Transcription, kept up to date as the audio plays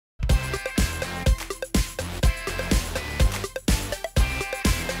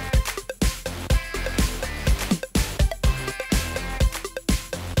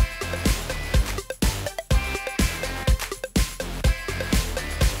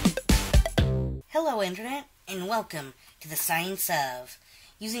Hello Internet, and welcome to the Science of,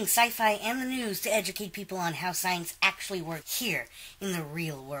 using sci-fi and the news to educate people on how science actually works here in the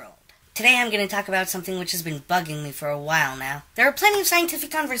real world. Today I'm going to talk about something which has been bugging me for a while now. There are plenty of scientific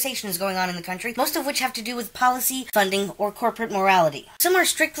conversations going on in the country, most of which have to do with policy, funding, or corporate morality. Some are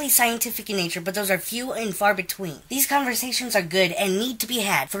strictly scientific in nature, but those are few and far between. These conversations are good and need to be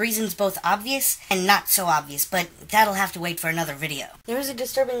had for reasons both obvious and not so obvious, but that'll have to wait for another video. There is a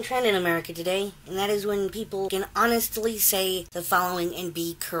disturbing trend in America today, and that is when people can honestly say the following and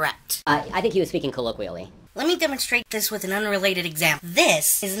be correct. I think he was speaking colloquially. Let me demonstrate this with an unrelated example.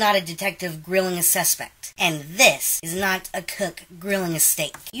 This is not a detective grilling a suspect, and this is not a cook grilling a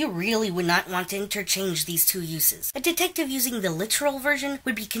steak. You really would not want to interchange these two uses. A detective using the literal version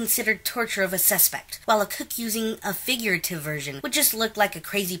would be considered torture of a suspect, while a cook using a figurative version would just look like a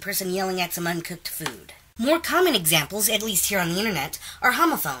crazy person yelling at some uncooked food. More common examples, at least here on the internet, are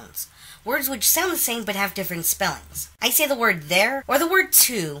homophones. Words which sound the same but have different spellings. I say the word there, or the word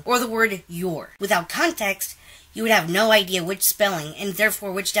to, or the word your. Without context, you would have no idea which spelling, and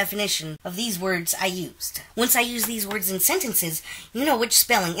therefore which definition, of these words I used. Once I use these words in sentences, you know which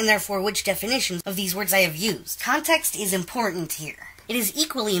spelling, and therefore which definitions of these words I have used. Context is important here. It is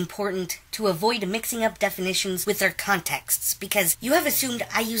equally important to avoid mixing up definitions with their contexts, because you have assumed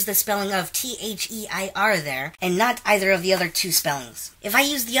I use the spelling of T-H-E-I-R there, and not either of the other two spellings. If I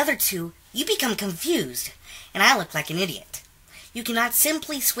use the other two, you become confused, and I look like an idiot. You cannot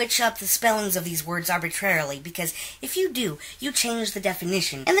simply switch up the spellings of these words arbitrarily, because if you do, you change the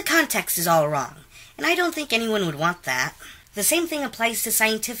definition, and the context is all wrong. And I don't think anyone would want that. The same thing applies to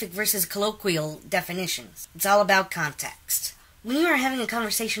scientific versus colloquial definitions. It's all about context. When you are having a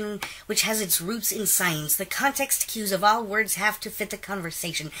conversation which has its roots in science, the context cues of all words have to fit the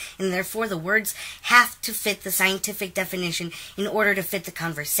conversation, and therefore the words have to fit the scientific definition in order to fit the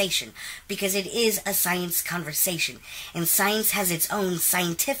conversation, because it is a science conversation, and science has its own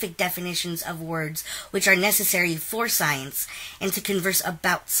scientific definitions of words which are necessary for science and to converse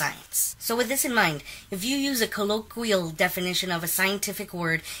about science. So with this in mind, if you use a colloquial definition of a scientific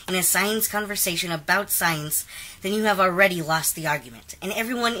word in a science conversation about science, then you have already lost the argument, and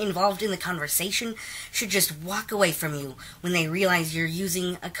everyone involved in the conversation should just walk away from you when they realize you're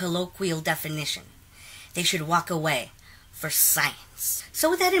using a colloquial definition. They should walk away for science. So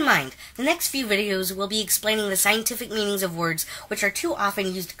with that in mind, the next few videos will be explaining the scientific meanings of words which are too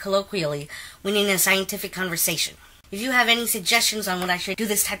often used colloquially when in a scientific conversation. If you have any suggestions on what I should do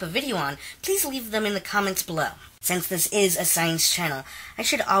this type of video on, please leave them in the comments below. Since this is a science channel, I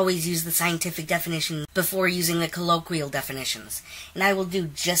should always use the scientific definition before using the colloquial definitions, and I will do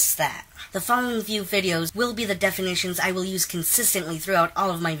just that. The following few videos will be the definitions I will use consistently throughout all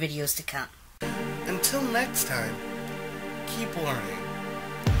of my videos to come. Until next time, keep learning,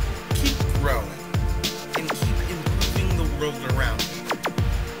 keep growing, and keep improving the world around you.